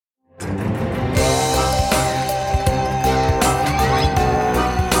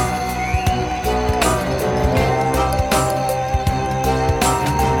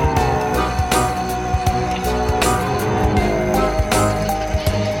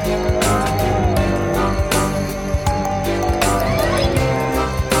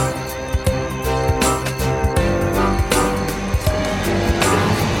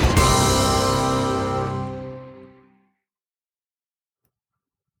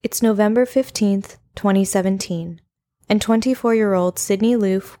It's November 15th, 2017, and 24-year-old Sydney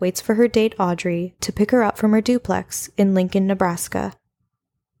Loofe waits for her date Audrey to pick her up from her duplex in Lincoln, Nebraska.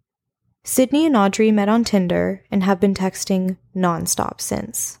 Sydney and Audrey met on Tinder and have been texting nonstop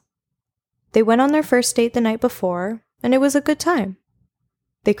since. They went on their first date the night before, and it was a good time.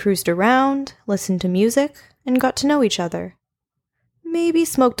 They cruised around, listened to music, and got to know each other. Maybe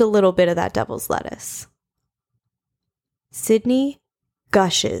smoked a little bit of that devil's lettuce. Sydney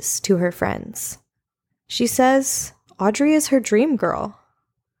gushes to her friends. She says Audrey is her dream girl.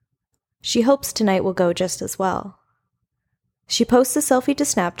 She hopes tonight will go just as well. She posts a selfie to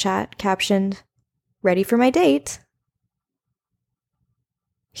Snapchat captioned, "Ready for my date?"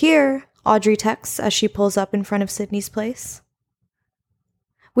 "Here," Audrey texts as she pulls up in front of Sydney's place.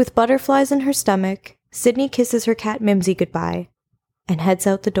 With butterflies in her stomach, Sydney kisses her cat Mimsy goodbye and heads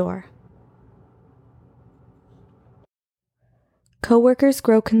out the door. Coworkers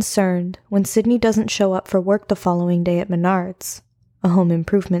grow concerned when Sydney doesn't show up for work the following day at Menards, a home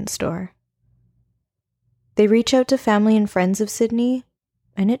improvement store. They reach out to family and friends of Sydney,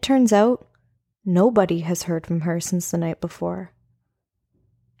 and it turns out nobody has heard from her since the night before.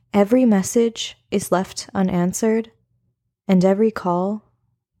 Every message is left unanswered, and every call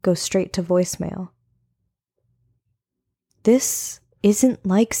goes straight to voicemail. This isn't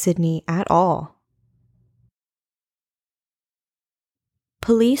like Sydney at all.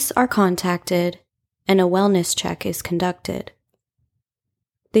 Police are contacted, and a wellness check is conducted.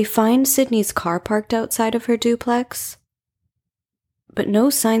 They find Sydney's car parked outside of her duplex, but no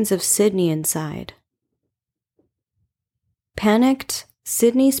signs of Sydney inside. Panicked,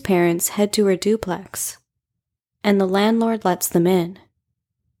 Sydney's parents head to her duplex, and the landlord lets them in.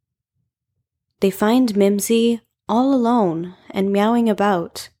 They find Mimsy all alone and meowing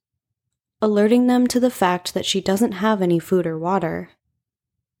about, alerting them to the fact that she doesn't have any food or water.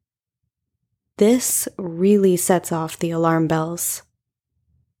 This really sets off the alarm bells.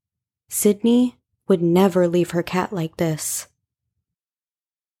 Sydney would never leave her cat like this.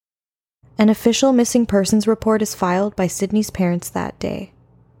 An official missing persons report is filed by Sydney's parents that day.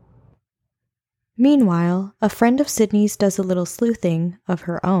 Meanwhile, a friend of Sydney's does a little sleuthing of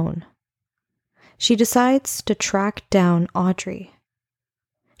her own. She decides to track down Audrey.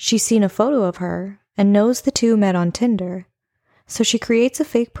 She's seen a photo of her and knows the two met on Tinder, so she creates a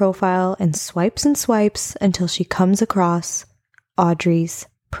fake profile and swipes until she comes across Audrey's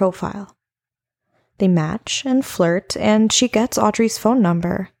profile. They match and flirt, and she gets Audrey's phone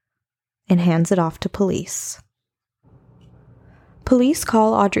number and hands it off to police. Police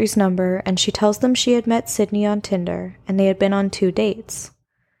call Audrey's number, and she tells them she had met Sydney on Tinder and they had been on 2 dates,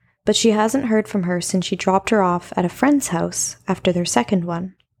 but she hasn't heard from her since she dropped her off at a friend's house after their second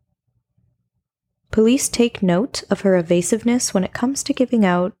one. Police take note of her evasiveness when it comes to giving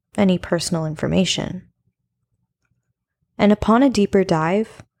out any personal information. And upon a deeper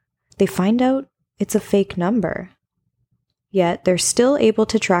dive, they find out it's a fake number. Yet they're still able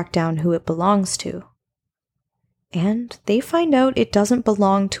to track down who it belongs to. And they find out it doesn't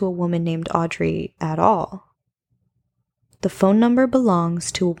belong to a woman named Audrey at all. The phone number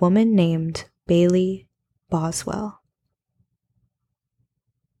belongs to a woman named Bailey Boswell.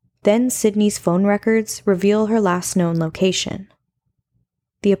 Then Sydney's phone records reveal her last known location: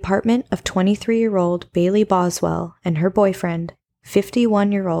 the apartment of 23-year-old Bailey Boswell and her boyfriend,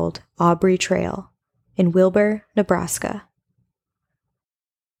 51-year-old Aubrey Trail, in Wilbur, Nebraska.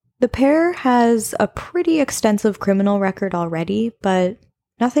 The pair has a pretty extensive criminal record already, but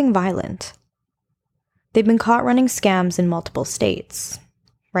nothing violent. They've been caught running scams in multiple states,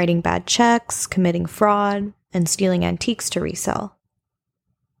 writing bad checks, committing fraud, and stealing antiques to resell.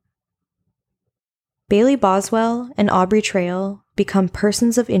 Bailey Boswell and Aubrey Trail become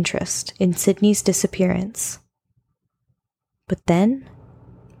persons of interest in Sydney's disappearance. But then,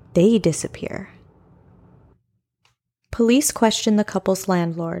 they disappear. Police question the couple's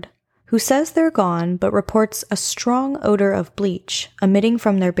landlord, who says they're gone but reports a strong odor of bleach emitting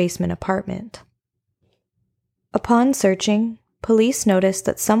from their basement apartment. Upon searching, police notice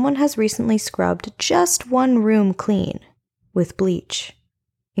that someone has recently scrubbed just one room clean with bleach,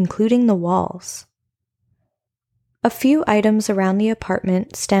 including the walls. A few items around the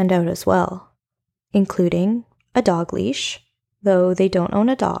apartment stand out as well, including a dog leash, though they don't own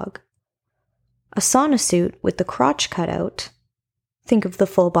a dog, a sauna suit with the crotch cut out, think of the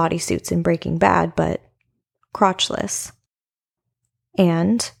full body suits in Breaking Bad, but crotchless,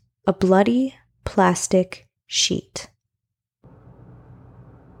 and a bloody plastic sheet.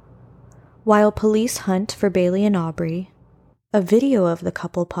 While police hunt for Bailey and Aubrey, a video of the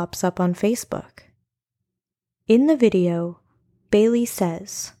couple pops up on Facebook. In the video, Bailey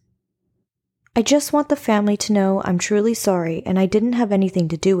says, "I just want the family to know I'm truly sorry and I didn't have anything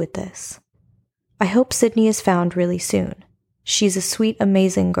to do with this. I hope Sydney is found really soon. She's a sweet,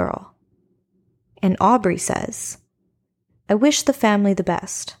 amazing girl." And Aubrey says, "I wish the family the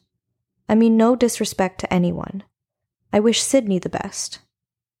best. I mean no disrespect to anyone. I wish Sydney the best.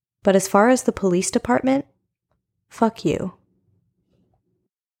 But as far as the police department, fuck you."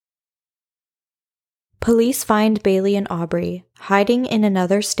 Police find Bailey and Aubrey hiding in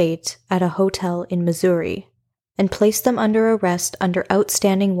another state at a hotel in Missouri and place them under arrest under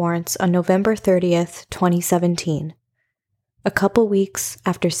outstanding warrants on November 30th, 2017, a couple weeks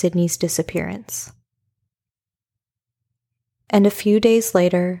after Sydney's disappearance. And a few days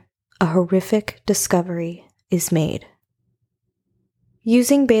later, a horrific discovery is made.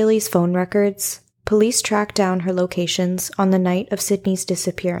 Using Bailey's phone records, police track down her locations on the night of Sydney's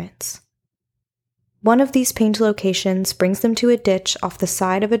disappearance. One of these pinged locations brings them to a ditch off the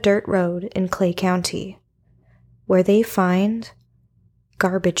side of a dirt road in Clay County, where they find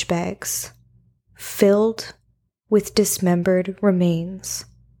garbage bags filled with dismembered remains,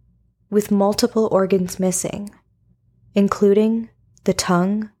 with multiple organs missing, including the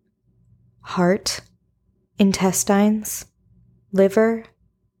tongue, heart, intestines, liver,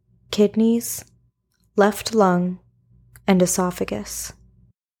 kidneys, left lung, and esophagus.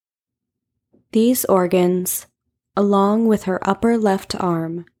 These organs, along with her upper left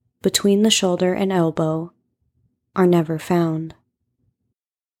arm between the shoulder and elbow, are never found.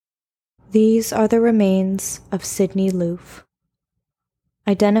 These are the remains of Sydney Loofe,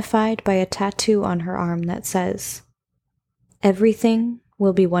 identified by a tattoo on her arm that says, "Everything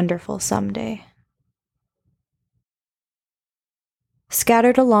will be wonderful someday."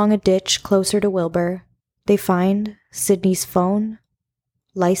 Scattered along a ditch closer to Wilbur, they find Sydney's phone,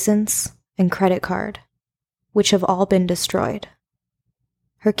 license, and credit card, which have all been destroyed.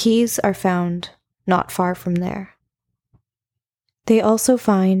 Her keys are found not far from there. They also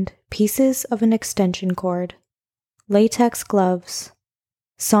find pieces of an extension cord, latex gloves,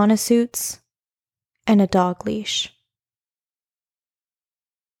 sauna suits, and a dog leash.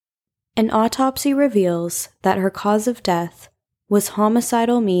 An autopsy reveals that her cause of death was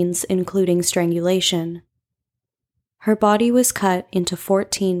homicidal means including strangulation. Her body was cut into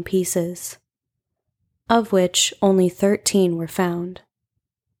 14 pieces, of which only 13 were found,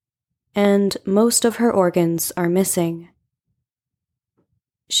 and most of her organs are missing.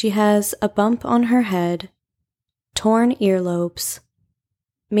 She has a bump on her head, torn earlobes,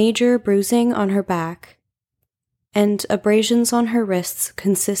 major bruising on her back, and abrasions on her wrists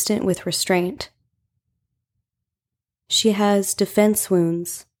consistent with restraint. She has defense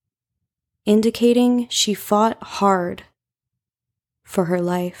wounds, indicating she fought hard for her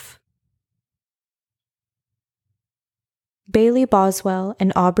life. Bailey Boswell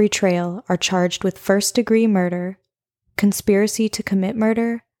and Aubrey Trail are charged with first-degree murder, conspiracy to commit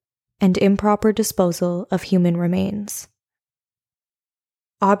murder, and improper disposal of human remains.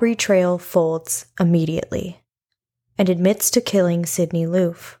 Aubrey Trail folds immediately and admits to killing Sydney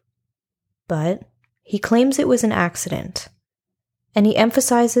Loofe, but he claims it was an accident, and he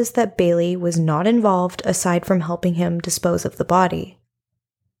emphasizes that Bailey was not involved aside from helping him dispose of the body.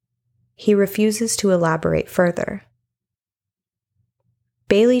 He refuses to elaborate further.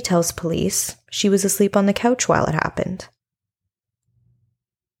 Bailey tells police she was asleep on the couch while it happened.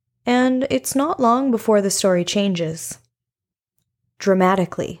 And it's not long before the story changes.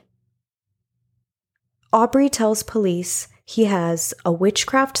 Dramatically. Aubrey tells police he has a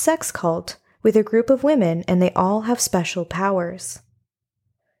witchcraft sex cult with a group of women and they all have special powers.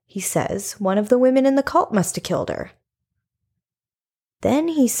 He says one of the women in the cult must have killed her. Then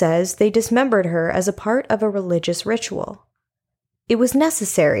he says they dismembered her as a part of a religious ritual. It was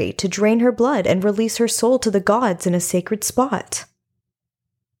necessary to drain her blood and release her soul to the gods in a sacred spot.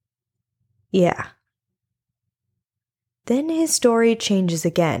 Yeah. Then his story changes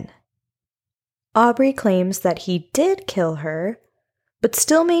again. Aubrey claims that he did kill her, but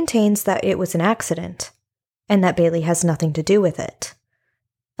still maintains that it was an accident, and that Bailey has nothing to do with it,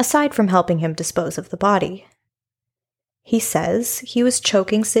 aside from helping him dispose of the body. He says he was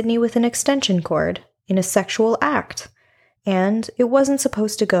choking Sydney with an extension cord in a sexual act, and it wasn't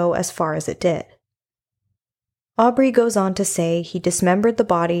supposed to go as far as it did. Aubrey goes on to say he dismembered the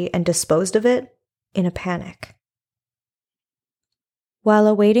body and disposed of it in a panic. While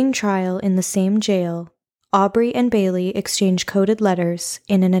awaiting trial in the same jail, Aubrey and Bailey exchange coded letters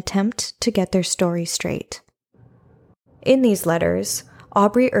in an attempt to get their story straight. In these letters,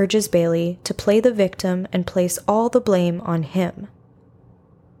 Aubrey urges Bailey to play the victim and place all the blame on him.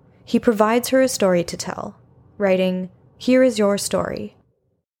 He provides her a story to tell, writing, here is your story.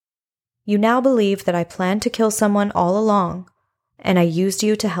 You now believe that I planned to kill someone all along, and I used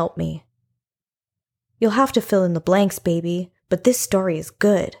you to help me. You'll have to fill in the blanks, baby, but this story is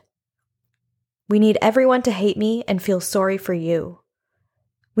good. We need everyone to hate me and feel sorry for you.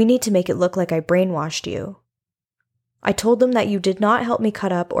 We need to make it look like I brainwashed you. I told them that you did not help me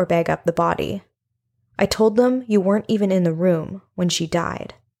cut up or bag up the body. I told them you weren't even in the room when she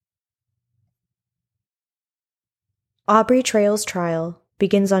died. Aubrey Trail's trial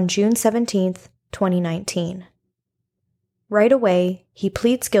begins on June 17th, 2019. Right away, he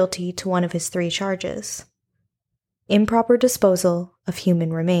pleads guilty to one of his 3 charges: improper disposal of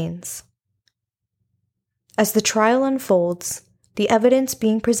human remains. As the trial unfolds, the evidence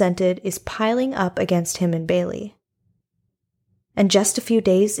being presented is piling up against him and Bailey. And just a few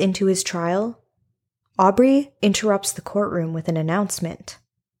days into his trial, Aubrey interrupts the courtroom with an announcement.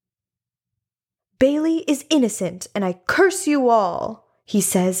 "Bailey is innocent, and I curse you all," he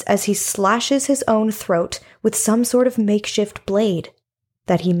says as he slashes his own throat with some sort of makeshift blade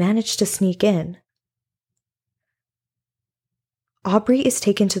that he managed to sneak in. Aubrey is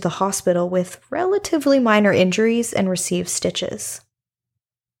taken to the hospital with relatively minor injuries and receives stitches.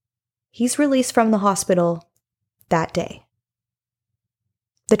 He's released from the hospital that day.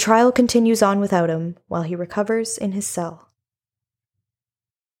 The trial continues on without him while he recovers in his cell.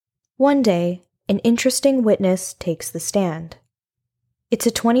 One day, an interesting witness takes the stand. It's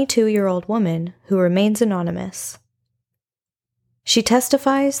a 22-year-old woman who remains anonymous. She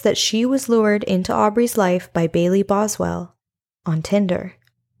testifies that she was lured into Aubrey's life by Bailey Boswell on Tinder.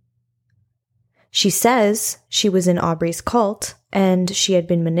 She says she was in Aubrey's cult and she had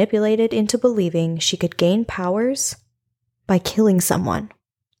been manipulated into believing she could gain powers by killing someone.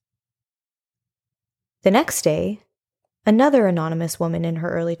 The next day, another anonymous woman in her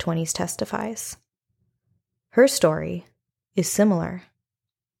early 20s testifies. Her story is similar.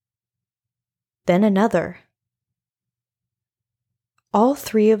 Then another. All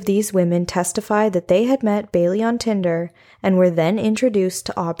 3 of these women testify that they had met Bailey on Tinder and were then introduced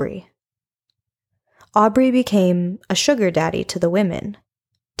to Aubrey. Aubrey became a sugar daddy to the women,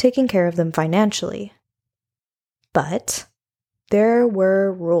 taking care of them financially. But there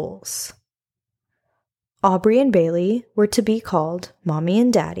were rules. Aubrey and Bailey were to be called Mommy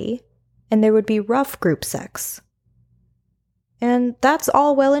and Daddy, and there would be rough group sex. And that's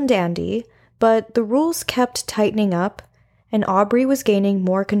all well and dandy, but the rules kept tightening up, and Aubrey was gaining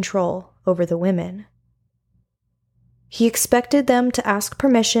more control over the women. He expected them to ask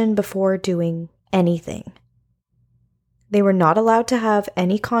permission before doing anything. They were not allowed to have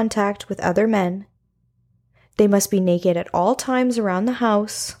any contact with other men. They must be naked at all times around the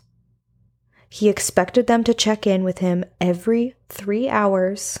house. He expected them to check in with him every 3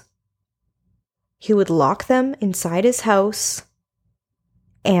 hours. He would lock them inside his house,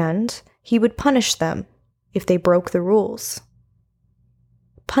 and he would punish them if they broke the rules.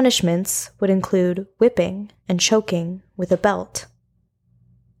 Punishments would include whipping and choking with a belt,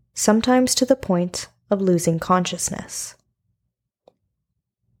 sometimes to the point of losing consciousness.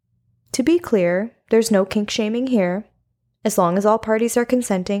 To be clear, there's no kink shaming here. As long as all parties are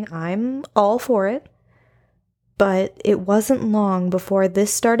consenting, I'm all for it. But it wasn't long before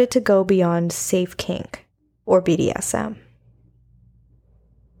this started to go beyond safe kink, or BDSM.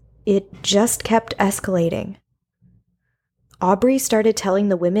 It just kept escalating. Aubrey started telling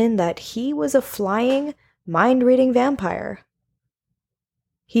the women that he was a flying, mind-reading vampire.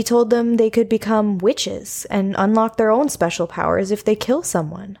 He told them they could become witches and unlock their own special powers if they kill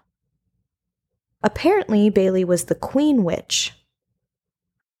someone. Apparently, Bailey was the queen witch.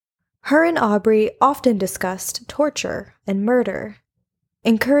 Her and Aubrey often discussed torture and murder,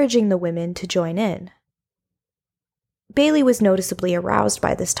 encouraging the women to join in. Bailey was noticeably aroused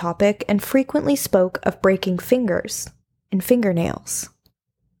by this topic and frequently spoke of breaking fingers and fingernails.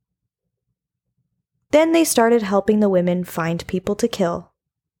 Then they started helping the women find people to kill.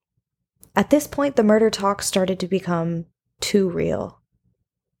 At this point, the murder talk started to become too real.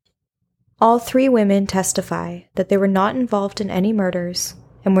 All 3 women testify that they were not involved in any murders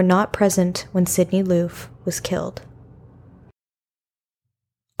and were not present when Sydney Loofe was killed.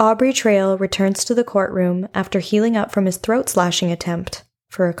 Aubrey Trail returns to the courtroom after healing up from his throat-slashing attempt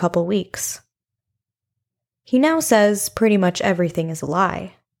for a couple weeks. He now says pretty much everything is a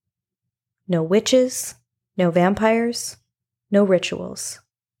lie. No witches, no vampires, no rituals.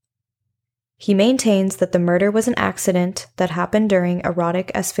 He maintains that the murder was an accident that happened during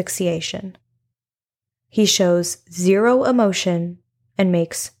erotic asphyxiation. He shows 0 emotion and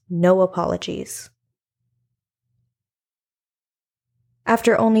makes no apologies.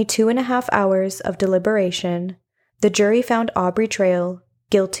 After only 2.5 hours of deliberation, The jury found Aubrey Trail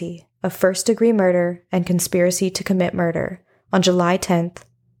guilty of first-degree murder and conspiracy to commit murder on July 10th,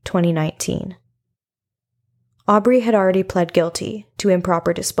 2019. Aubrey had already pled guilty to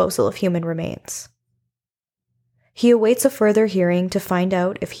improper disposal of human remains. He awaits a further hearing to find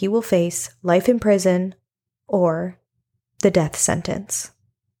out if he will face life in prison or the death sentence.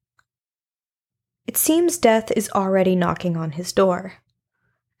 It seems death is already knocking on his door,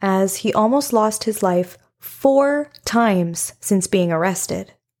 as he almost lost his life 4 times since being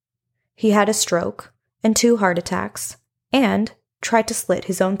arrested. He had a stroke and 2 heart attacks and tried to slit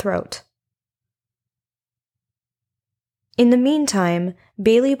his own throat. In the meantime,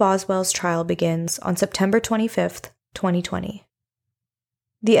 Bailey Boswell's trial begins on September 25th, 2020.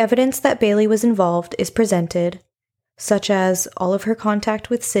 The evidence that Bailey was involved is presented, such as all of her contact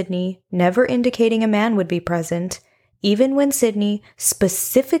with Sydney never indicating a man would be present, even when Sydney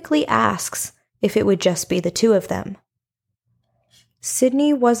specifically asks if it would just be the 2 of them.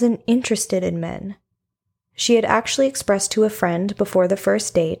 Sydney wasn't interested in men. She had actually expressed to a friend before the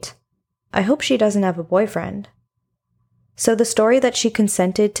first date, "I hope she doesn't have a boyfriend." So the story that she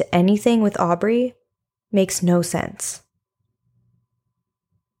consented to anything with Aubrey makes no sense.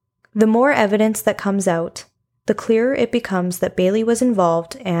 The more evidence that comes out, the clearer it becomes that Bailey was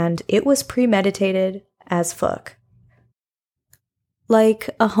involved and it was premeditated as fuck. Like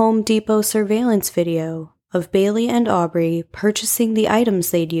a Home Depot surveillance video of Bailey and Aubrey purchasing the items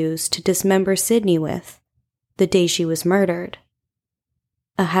they'd use to dismember Sydney with the day she was murdered.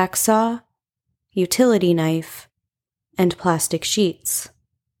 A hacksaw, utility knife, and plastic sheets.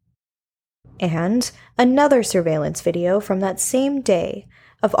 And another surveillance video from that same day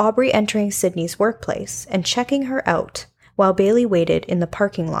of Aubrey entering Sydney's workplace and checking her out while Bailey waited in the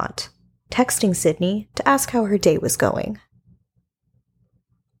parking lot, texting Sydney to ask how her day was going.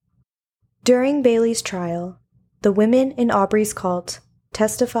 During Bailey's trial, the women in Aubrey's cult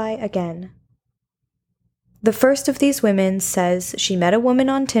testify again. The first of these women says she met a woman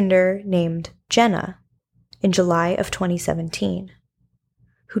on Tinder named Jenna in July of 2017,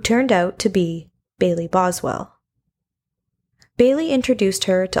 who turned out to be Bailey Boswell. Bailey introduced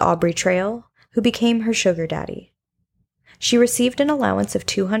her to Aubrey Trail, who became her sugar daddy. She received an allowance of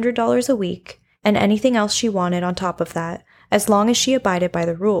 $200 a week and anything else she wanted on top of that, as long as she abided by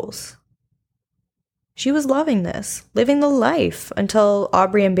the rules. She was loving this, living the life, until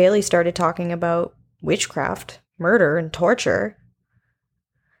Aubrey and Bailey started talking about witchcraft, murder, and torture.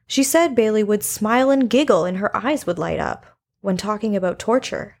 She said Bailey would smile and giggle and her eyes would light up when talking about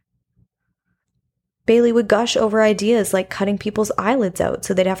torture. Bailey would gush over ideas like cutting people's eyelids out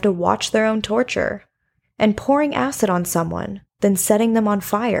so they'd have to watch their own torture, and pouring acid on someone, then setting them on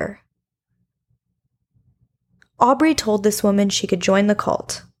fire. Aubrey told this woman she could join the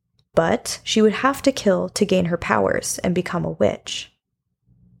cult, but she would have to kill to gain her powers and become a witch.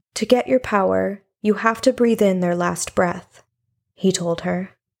 To get your power, you have to breathe in their last breath, he told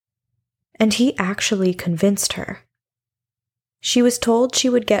her. And he actually convinced her. She was told she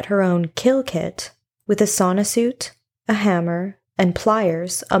would get her own kill kit with a sauna suit, a hammer, and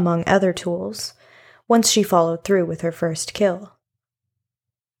pliers, among other tools, once she followed through with her first kill.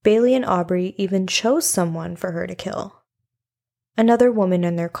 Bailey and Aubrey even chose someone for her to kill. Another woman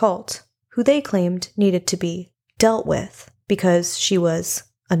in their cult, who they claimed needed to be dealt with because she was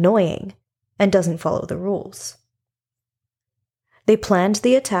annoying and doesn't follow the rules. They planned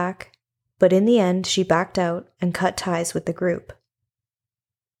the attack, but in the end she backed out and cut ties with the group.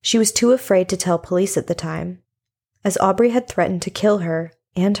 She was too afraid to tell police at the time, as Aubrey had threatened to kill her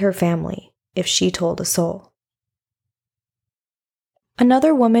and her family if she told a soul.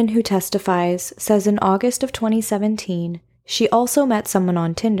 Another woman who testifies says in August of 2017, she also met someone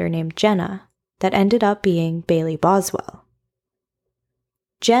on Tinder named Jenna that ended up being Bailey Boswell.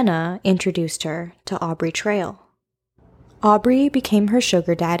 Jenna introduced her to Aubrey Trail. Aubrey became her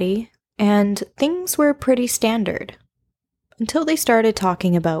sugar daddy, and things were pretty standard, until they started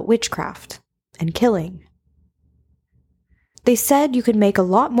talking about witchcraft and killing. They said you could make a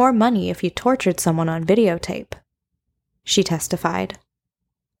lot more money if you tortured someone on videotape, she testified.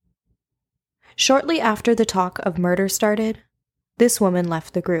 Shortly after the talk of murder started, this woman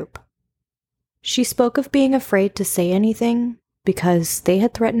left the group. She spoke of being afraid to say anything because they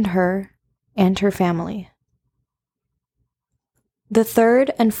had threatened her and her family. The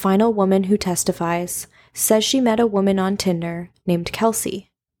third and final woman who testifies says she met a woman on Tinder named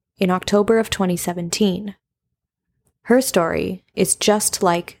Kelsey in October of 2017. Her story is just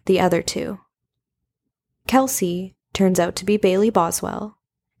like the other two. Kelsey turns out to be Bailey Boswell,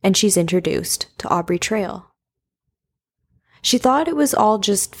 and she's introduced to Aubrey Trail. She thought it was all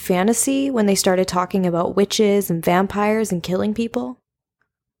just fantasy when they started talking about witches and vampires and killing people.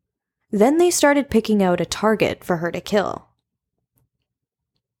 Then they started picking out a target for her to kill.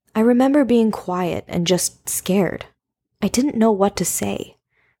 I remember being quiet and just scared. I didn't know what to say.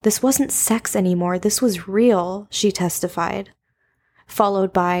 This wasn't sex anymore, this was real, she testified.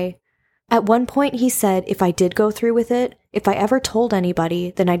 Followed by, at one point he said if I did go through with it, if I ever told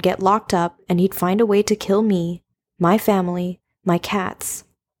anybody, then I'd get locked up and he'd find a way to kill me, my family, my cats.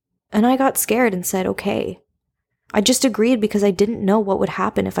 And I got scared and said okay. I just agreed because I didn't know what would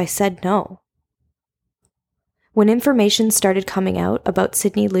happen if I said no. When information started coming out about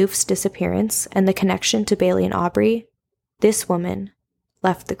Sydney Loofe's disappearance and the connection to Bailey and Aubrey, this woman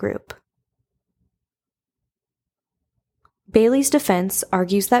left the group. Bailey's defense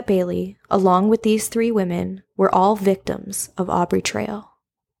argues that Bailey, along with these 3 women, were all victims of Aubrey Trail.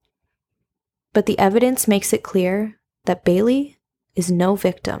 But the evidence makes it clear that Bailey is no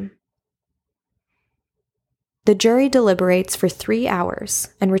victim. The jury deliberates for 3 hours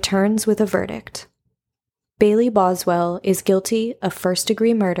and returns with a verdict. Bailey Boswell is guilty of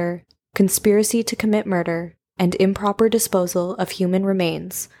first-degree murder, conspiracy to commit murder, and improper disposal of human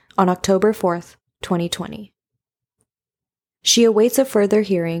remains on October 4th, 2020. She awaits a further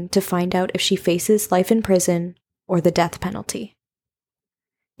hearing to find out if she faces life in prison or the death penalty.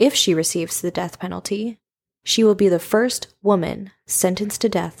 If she receives the death penalty, she will be the first woman sentenced to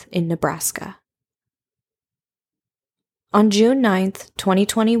death in Nebraska. On June 9th,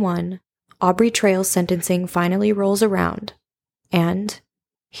 2021, Aubrey Trail's sentencing finally rolls around, and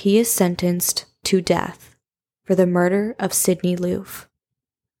he is sentenced to death for the murder of Sydney Loofe.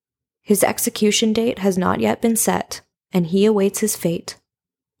 His execution date has not yet been set, and he awaits his fate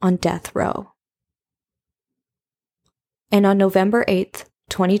on death row. And on November 8th,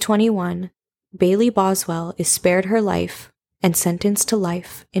 2021, Bailey Boswell is spared her life and sentenced to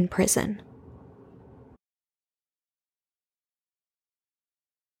life in prison.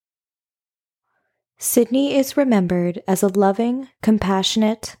 Sydney is remembered as a loving,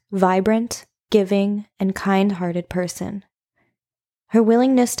 compassionate, vibrant, giving, and kind-hearted person. Her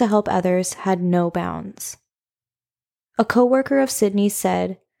willingness to help others had no bounds. A co-worker of Sydney's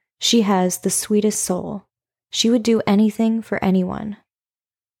said, "She has the sweetest soul. She would do anything for anyone.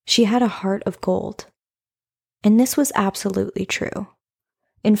 She had a heart of gold." And this was absolutely true.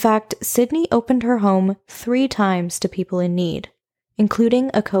 In fact, Sydney opened her home 3 times to people in need, including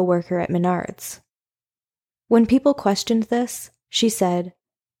a co-worker at Menards. When people questioned this, she said,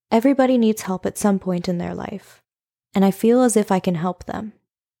 "Everybody needs help at some point in their life, and I feel as if I can help them."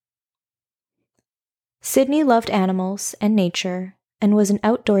 Sydney loved animals and nature and was an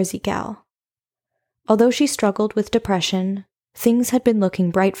outdoorsy gal. Although she struggled with depression, things had been looking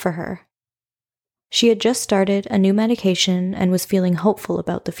bright for her. She had just started a new medication and was feeling hopeful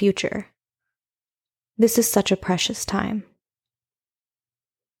about the future. This is such a precious time.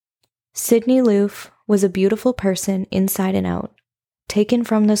 Sydney Loofe was a beautiful person inside and out, taken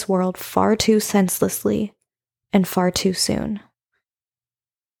from this world far too senselessly and far too soon.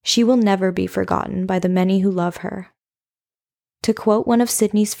 She will never be forgotten by the many who love her. To quote one of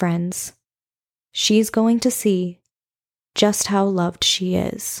Sydney's friends, "She's going to see just how loved she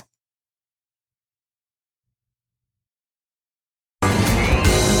is."